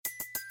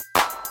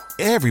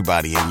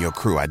Everybody in your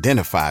crew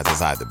identifies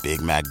as either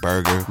Big Mac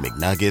Burger,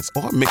 McNuggets,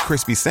 or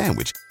McCrispy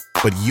Sandwich.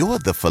 But you're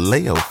the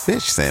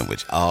Filet-O-Fish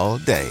Sandwich all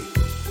day.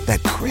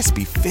 That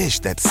crispy fish,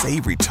 that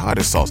savory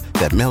tartar sauce,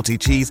 that melty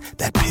cheese,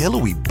 that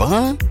pillowy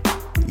bun.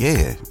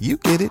 Yeah, you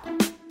get it.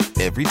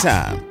 Every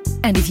time.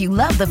 And if you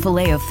love the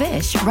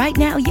Filet-O-Fish, right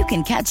now you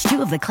can catch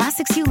two of the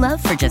classics you love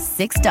for just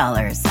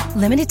 $6.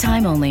 Limited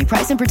time only.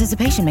 Price and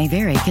participation may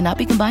vary. Cannot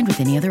be combined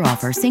with any other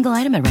offer. Single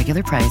item at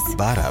regular price.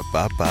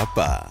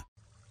 Ba-da-ba-ba-ba.